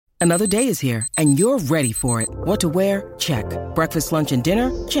Another day is here, and you're ready for it. What to wear? Check. Breakfast, lunch, and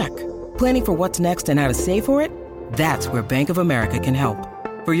dinner? Check. Planning for what's next and how to save for it? That's where Bank of America can help.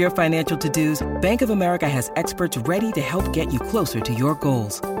 For your financial to-dos, Bank of America has experts ready to help get you closer to your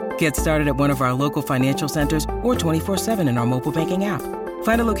goals. Get started at one of our local financial centers or 24/7 in our mobile banking app.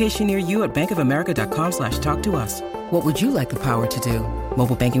 Find a location near you at bankofamerica.com/talktous. What would you like the power to do?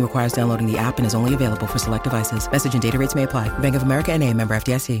 Mobile banking requires downloading the app and is only available for select devices. Message and data rates may apply. Bank of America N.A., member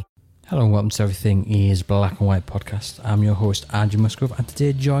FDIC. Hello and welcome to Everything is Black and White podcast. I'm your host, Andrew Musgrove, and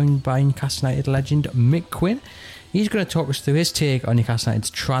today joined by Newcastle United legend Mick Quinn. He's going to talk us through his take on Newcastle United's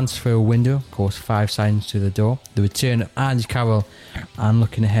transfer window. Of course, 5 signings to the door, the return of Andy Carroll, and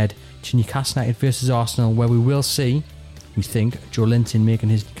looking ahead to Newcastle United versus Arsenal, where we will see, we think, Joe Linton making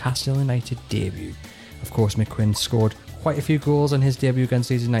his Newcastle United debut. Of course, Mick Quinn scored quite a few goals on his debut against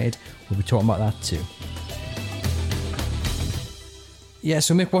Leeds United. We'll be talking about that too. Yeah,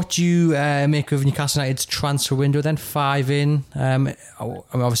 so Mick, what do you make of Newcastle United's transfer window then? 5 in.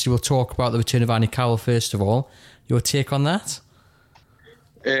 Obviously, we'll talk about the return of Andy Carroll first of all. Your take on that?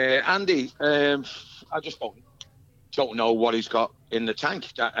 Andy, I just don't know what he's got in the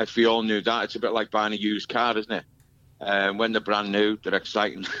tank. If we all knew that, it's a bit like buying a used car, isn't it? When they're brand new, they're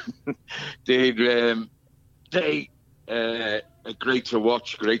exciting. They're great to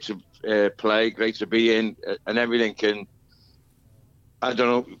watch, great to play, great to be in, and everything. And I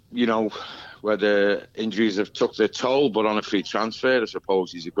don't know, whether injuries have took their toll, but on a free transfer, I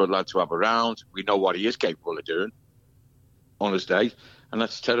suppose he's a good lad to have around. We know what he is capable of doing on his day, and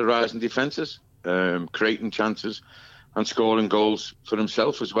that's terrorising defences, creating chances and scoring goals for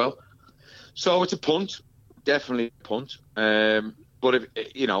himself as well. So it's a punt, definitely a punt. But if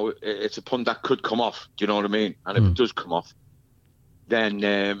it's a punt that could come off. Do you know what I mean? And if it does come off, then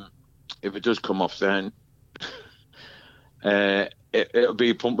it'll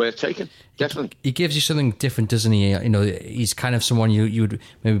be a punt worth taking. Definitely. He gives you something different, doesn't he? He's kind of someone you would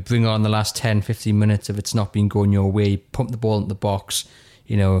maybe bring on the last 10, 15 minutes if it's not been going your way. Pump the ball into the box.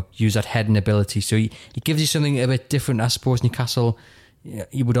 Use that heading ability. So he gives you something a bit different, I suppose. Newcastle,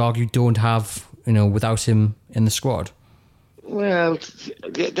 you would argue, don't have without him in the squad. Well,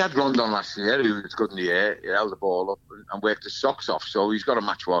 they had Rondon last year, who was good in the air. He held the ball up and worked his socks off. So he's got to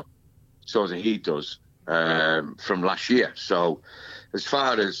match what he does from last year. So as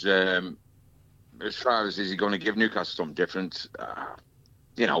far as is he going to give Newcastle something different? A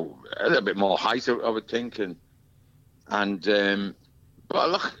little bit more height, I would think, but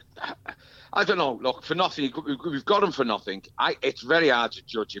look, I don't know. Look, for nothing, we've got him for nothing. It's very hard to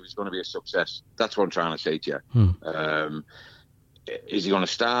judge if he's going to be a success. That's what I'm trying to say to you. Is he going to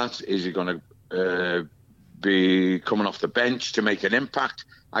start? Is he going to be coming off the bench to make an impact?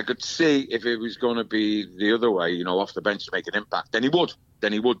 I could see if it was going to be the other way, off the bench to make an impact, then he would.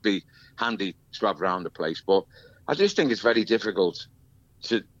 Then he would be handy to have around the place. But I just think it's very difficult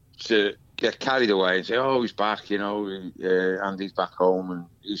to get carried away and say, oh, he's back, Andy's back home, and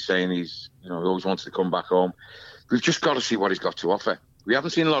he's saying he always wants to come back home. We've just got to see what he's got to offer. We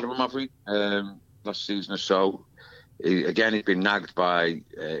haven't seen a lot of him, have we, last season or so. He's been nagged by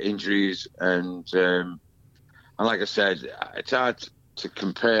injuries, and like I said, it's hard to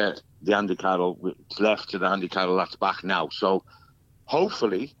compare the Andy Carroll that's left to the Andy Carroll that's back now. So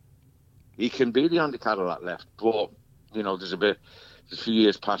hopefully he can be the Andy Carroll that left. But there's a few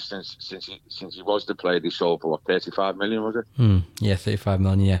years past since he was the player. He sold for what, 35 million, was it? Yeah, 35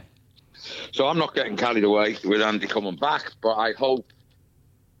 million. Yeah. So I'm not getting carried away with Andy coming back, but I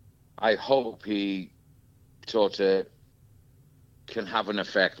hope he sort of can have an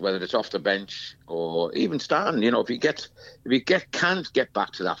effect, whether it's off the bench or even starting. If he can get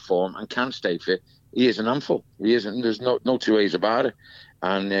back to that form and can stay fit, he is an handful. He isn't. There's no two ways about it,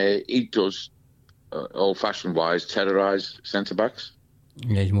 and he does, old-fashioned wise, terrorise centre backs.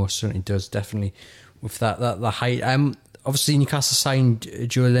 Yeah, he most certainly does. Definitely with that the height. Obviously Newcastle signed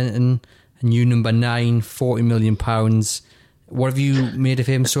Joe Linton, a new number 9, £40 million. What have you made of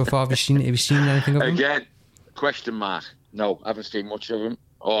him so far? Have you seen anything of him? Again, question mark. No, I haven't seen much of him.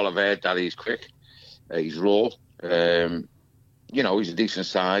 All I've heard that he's quick, he's raw. He's a decent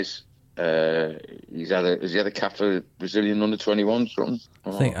size. Has he had a cap for Brazilian under-21 something?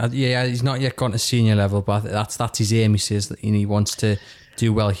 I think, he's not yet gone to senior level, but that's his aim. He says that he wants to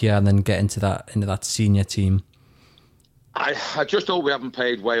do well here and then get into that senior team. I just hope we haven't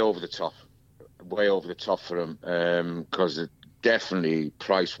paid way over the top for him, because it definitely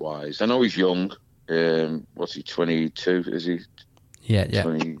price-wise. I know he's young. What's he, 22? Is he? Yeah.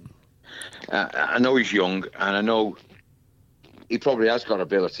 20, I know he's young, and I know he probably has got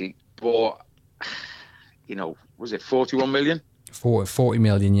ability, but was it 41 million? 40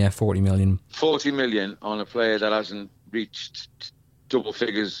 million, yeah, 40 million. 40 million on a player that hasn't reached double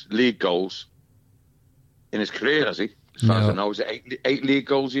figures league goals in his career, has he? As far as I know, is it eight league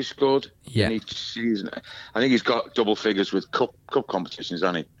goals he scored in each season? I think he's got double figures with cup competitions,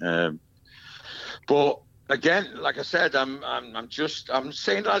 hasn't he? But again, like I said, I'm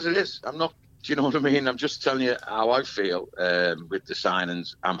saying it as it is. I'm not. Do you know what I mean? I'm just telling you how I feel with the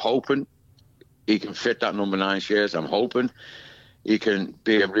signings. I'm hoping he can fit that number 9 shares. I'm hoping he can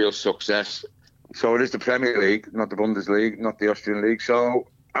be a real success. So it is the Premier League, not the Bundesliga, not the Austrian League. So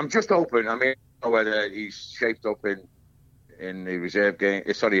I'm just hoping. I mean, I don't know whether he's shaped up in the reserve game,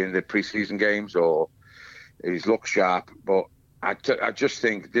 in the pre-season games, or he's looked sharp. But I just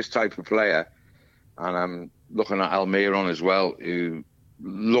think this type of player, and I'm looking at Almiron as well, who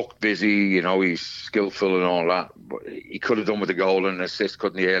looked busy, he's skillful and all that, but he could have done with a goal and an assist,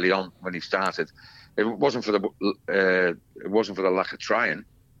 couldn't he, early on when he started. It wasn't for the lack of trying,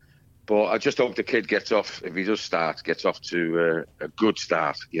 but I just hope the kid gets off, if he does start, gets off to a good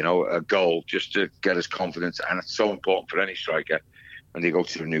start, a goal, just to get his confidence. And it's so important for any striker when they go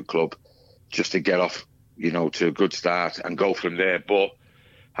to a new club, just to get off, to a good start and go from there. But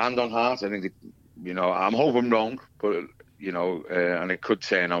hand on heart, I think, I'm hoping I'm wrong, but and it could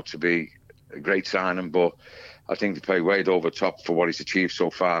turn out to be a great signing, but I think they play way over top for what he's achieved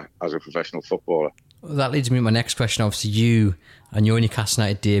so far as a professional footballer. Well, that leads me to my next question. Obviously, you and your Newcastle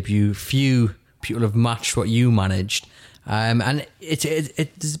United debut, few people have matched what you managed. And it's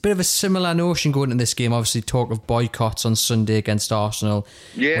a bit of a similar notion going into this game. Obviously, talk of boycotts on Sunday against Arsenal.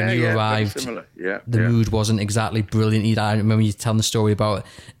 When you arrived, the mood wasn't exactly brilliant either. I remember you telling the story about,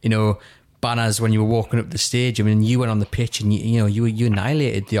 banners when you were walking up the stadium, and you went on the pitch and you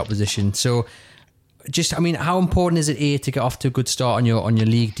annihilated the opposition. So how important is it to get off to a good start on your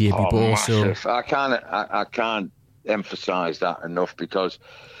league debut, but also massive. I can't emphasize that enough, because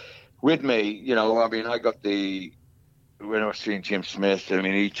with me, I got when I was seeing Jim Smith,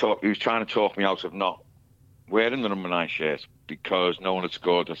 he was trying to talk me out of not wearing the number 9 shirt, because no one had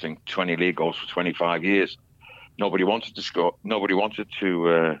scored, I think, 20 league goals for 25 years. Nobody wanted to score. Nobody wanted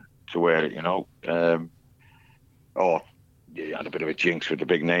to wear it, he had a bit of a jinx with the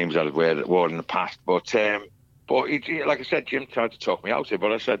big names I'd worn in the past. But he, like I said, Jim tried to talk me out of it,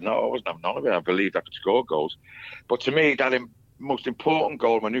 but I said, no, I wasn't having none of it. I believed I could score goals. But to me, that most important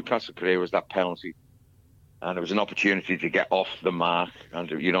goal of my Newcastle career was that penalty. And it was an opportunity to get off the mark, and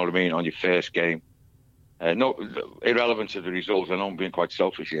you know what I mean, on your first game. Irrelevant to the result, I know I'm being quite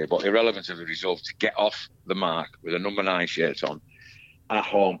selfish here, but irrelevant to the result, to get off the mark with a number 9 shirt on at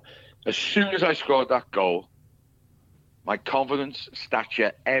home. As soon as I scored that goal, my confidence,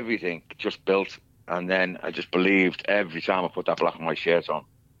 stature, everything just built. And then I just believed every time I put that black and white shirt on.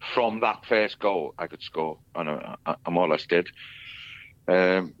 From that first goal, I could score. And I more or less did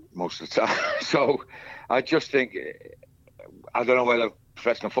most of the time. So I just think, I don't know whether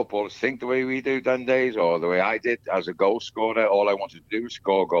professional footballers think the way we do then days, or the way I did as a goal scorer. All I wanted to do was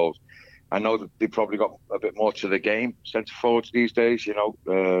score goals. I know that they probably got a bit more to the game, centre forwards these days,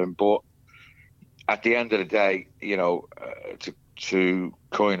 but at the end of the day, to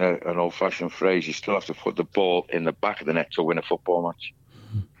coin an old-fashioned phrase, you still have to put the ball in the back of the net to win a football match.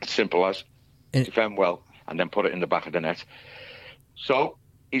 It's simple as. Defend well and then put it in the back of the net. So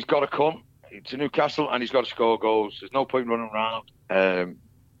he's got to come to Newcastle and he's got to score goals. There's no point running around,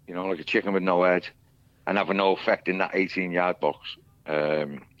 like a chicken with no head and having no effect in that 18-yard box.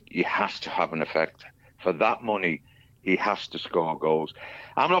 He has to have an effect. For that money, he has to score goals.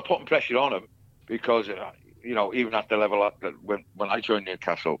 I'm not putting pressure on him because, even at the level when I joined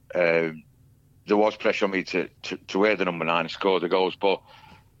Newcastle, there was pressure on me to wear the number 9 and score the goals. But,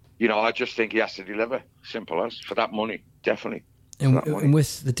 I just think he has to deliver. Simple as. For that money, definitely. And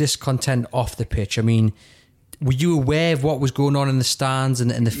with the discontent off the pitch, were you aware of what was going on in the stands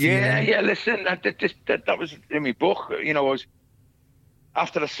and the feeling? Yeah. Listen, that was in my book.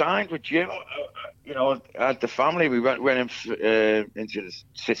 After I signed with Jim, I had the family. We went into the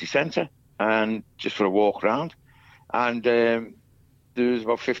city centre and just for a walk around, and there was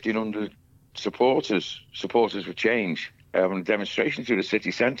about 1,500 supporters with change having a demonstration through the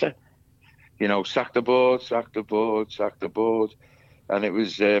city centre. Sack the board, sack the board, sack the board. And it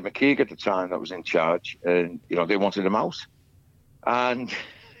was McKeag at the time that was in charge, and they wanted him out, and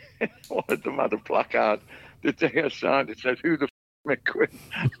one of them had a placard the day I signed. It said, "Who the McQuinn?"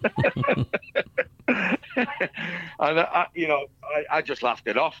 And I just laughed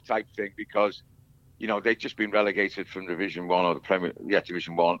it off, type thing, because they'd just been relegated from Division 1 or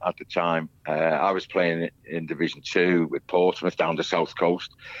Division 1 at the time. I was playing in Division 2 with Portsmouth down the south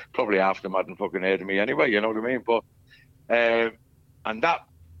coast. Probably half of them hadn't fucking heard of me anyway, you know what I mean? But And that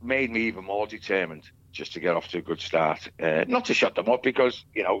made me even more determined just to get off to a good start. Not to shut them up, because,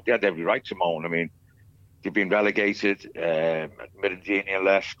 you know, they had every right to moan. I mean, they've been relegated. Mirandini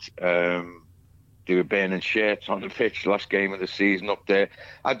left. They were burning shirts on the pitch last game of the season up there.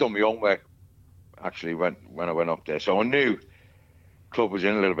 I'd done my homework, actually, when I went up there. So I knew the club was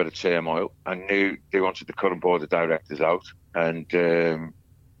in a little bit of turmoil. I knew they wanted the current board of directors out. And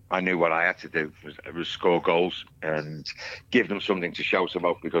I knew what I had to do was score goals and give them something to shout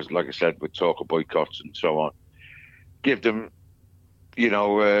about, because, like I said, with talk of boycotts and so on, give them, you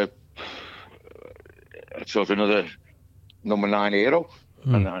know, sort of another number 9 hero.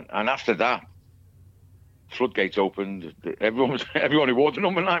 And after that, floodgates opened. Everyone who wore the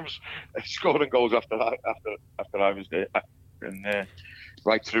number 9 was scoring goals after I was there, and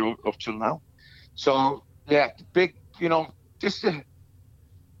right through up till now. So yeah, big, you know, just.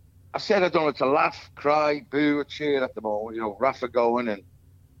 I said I don't know to laugh, cry, boo, or cheer at the moment. You know, Rafa going, and,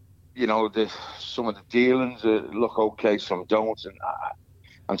 you know, some of the dealings look okay, some don't,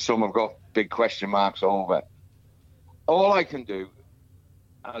 and some have got big question marks over. All I can do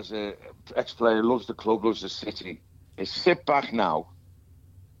as an ex-player, loves the club, loves the city, is sit back now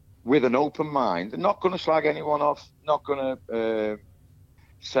with an open mind. I'm not going to slag anyone off, not going to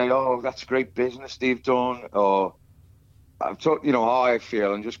say, oh, that's great business they've done, or I've talked, you know, how I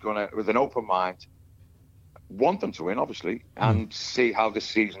feel, and just going to, with an open mind, want them to win, obviously, and see how the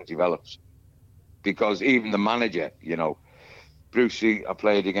season develops. Because even the manager, you know, Brucey, I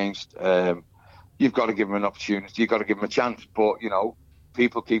played against, you've got to give him an opportunity, you've got to give him a chance. But, you know,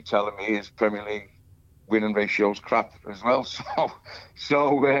 people keep telling me his Premier League winning ratio's crap as well.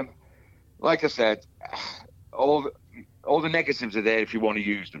 So like I said, all the negatives are there if you want to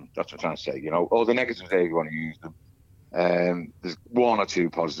use them. That's what I'm trying to say, you know. All the negatives are there if you want to use them. There's 1 or 2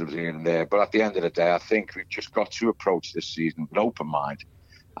 positives here and there, but at the end of the day, I think we've just got to approach this season with an open mind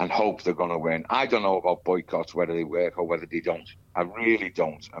and hope they're going to win. I don't know about boycotts, whether they work or whether they don't. I really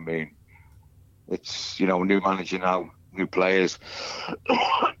don't. I mean, it's, you know, new manager now, new players.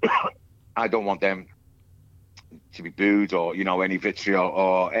 I don't want them to be booed or, you know, any vitriol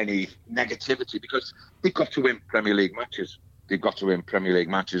or any negativity, because they've got to win Premier League matches. They've got to win Premier League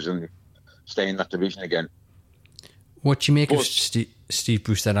matches and stay in that division again. What do you make of Steve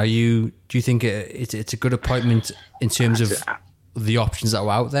Bruce then? Do you think it's a good appointment in terms of the options that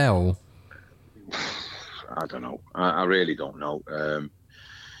were out there? Or? I don't know. I really don't know.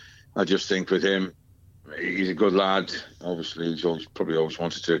 I just think with him, he's a good lad. Obviously, he's probably always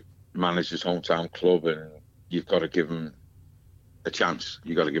wanted to manage his hometown club, and you've got to give him a chance.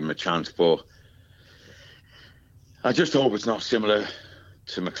 You've got to give him a chance. But I just hope it's not similar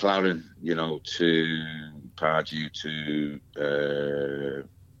to McLaren, you know, to Pardew, to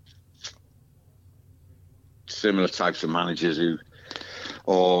similar types of managers similar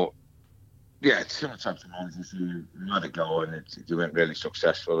types of managers who had a go and they weren't really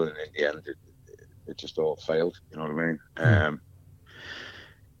successful, and in the end it just all failed. You know what I mean?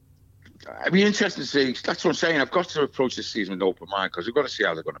 It'd be interesting to see. That's what I'm saying. I've got to approach this season with an open mind, because we've got to see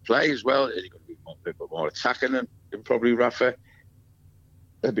how they're going to play as well. Are they going to be a bit more attacking than probably Rafa?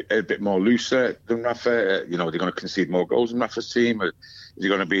 A bit more looser than Rafa. You know, they're going to concede more goals than Rafa's team. Or is it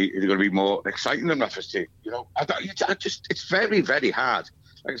going to be more exciting than Rafa's team? You know, it's very, very hard.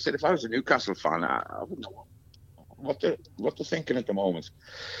 Like I said, if I was a Newcastle fan, I wouldn't know what they're thinking at the moment.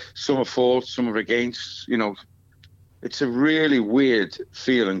 Some are for, some are against. You know, it's a really weird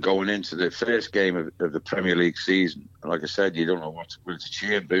feeling going into the first game of the Premier League season. Like I said, you don't know whether to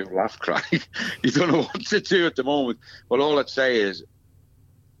cheer, boo, laugh, cry. You don't know what to do at the moment. But all I'd say is,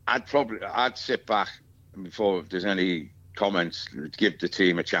 I'd sit back before there's any comments, give the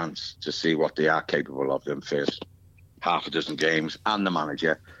team a chance to see what they are capable of in first half a dozen games, and the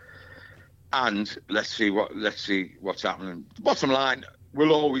manager, and let's see what's happening. The bottom line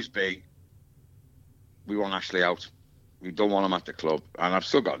will always be, we want Ashley out. We don't want him at the club, and I've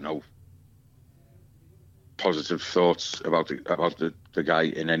still got no positive thoughts about the guy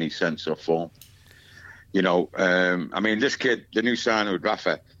in any sense or form. You know, I mean, this kid, the new signing with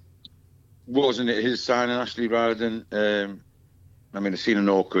Rafa, wasn't it his signing, Ashley, rather than... I mean, I've seen an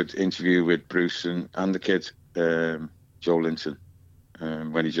awkward interview with Bruce and the kid, Joe Linton,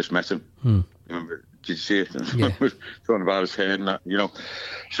 when he just met him. Remember, did you see it? Yeah. Talking about his hair and that, you know.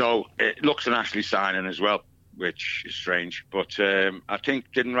 So it looks an Ashley signing as well, which is strange. But I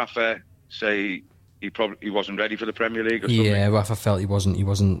think, didn't Rafa say he wasn't ready for the Premier League or something? Yeah, Rafa felt he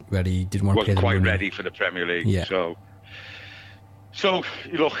wasn't ready. He didn't want to play the money. Wasn't quite ready for the Premier League. Yeah. So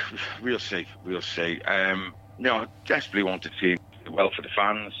look, we'll see. You know, I desperately want the team to do well for the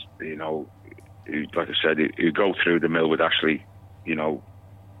fans. You know, like I said, he'd go through the mill with Ashley,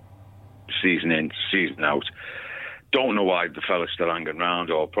 season in, season out. Don't know why the fella's still hanging around,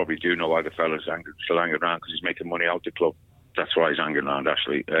 or probably do know why the fella's still hanging around, because he's making money out the club. That's why he's hanging around,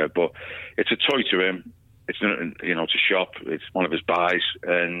 Ashley. But it's a toy to him. It's it's a shop. It's one of his buys,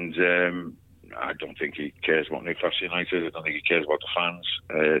 and I don't think he cares about Newcastle United. I don't think he cares about the fans.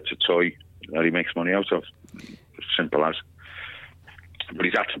 It's a toy that he makes money out of. Simple as. But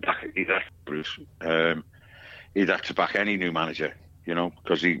he's had to back Bruce. He'd have to back any new manager,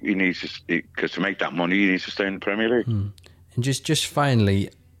 because he needs to. Because to make that money, he needs to stay in the Premier League. And just finally,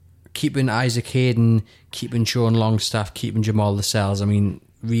 keeping Isaac Hayden, keeping Sean Longstaff, keeping Jamal Lascelles. I mean,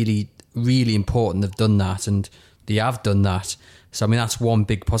 really, really important. They've done that, and they have done that. So I mean, that's one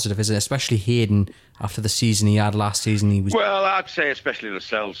big positive, isn't it? Especially Hayden, after the season he had last season, he was. Well, I'd say especially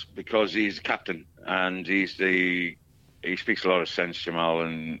Lascelles, because he's captain and he speaks a lot of sense, Jamal,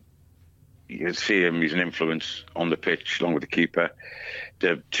 and you can see him. He's an influence on the pitch, along with the keeper.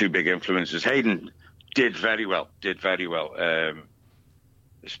 The two big influences. Hayden did very well,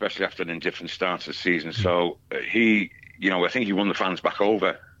 especially after an indifferent start to the season. So he, I think he won the fans back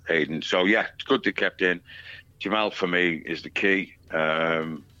over, Hayden. So yeah, it's good they kept in. Jamal, for me, is the key.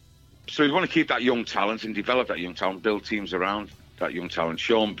 So you want to keep that young talent and develop that young talent, build teams around that young talent.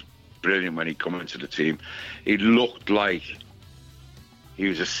 Sean, brilliant when he come into the team. He looked like he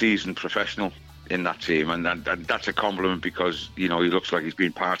was a seasoned professional in that team, and that's a compliment, because he looks like he's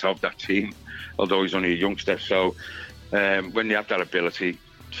been part of that team, although he's only a youngster. So when you have that ability,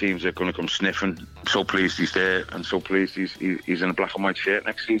 teams are going to come sniffing. I'm so pleased he's there, and so pleased he's in a black and white shirt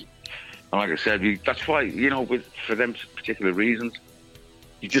next season. And like I said, that's why, for them particular reasons,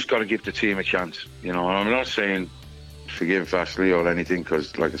 you just got to give the team a chance. And I'm not saying forgive Ashley or anything,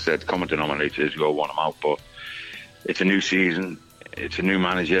 because, like I said, common denominator is you all want them out. But it's a new season, it's a new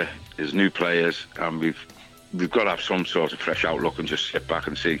manager, there's new players, and we've got to have some sort of fresh outlook and just sit back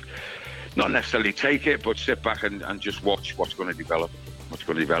and see. Not necessarily take it, but sit back and just watch what's going to develop.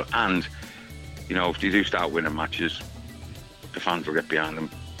 And, if they do start winning matches, the fans will get behind them,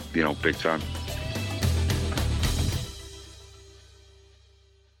 big time.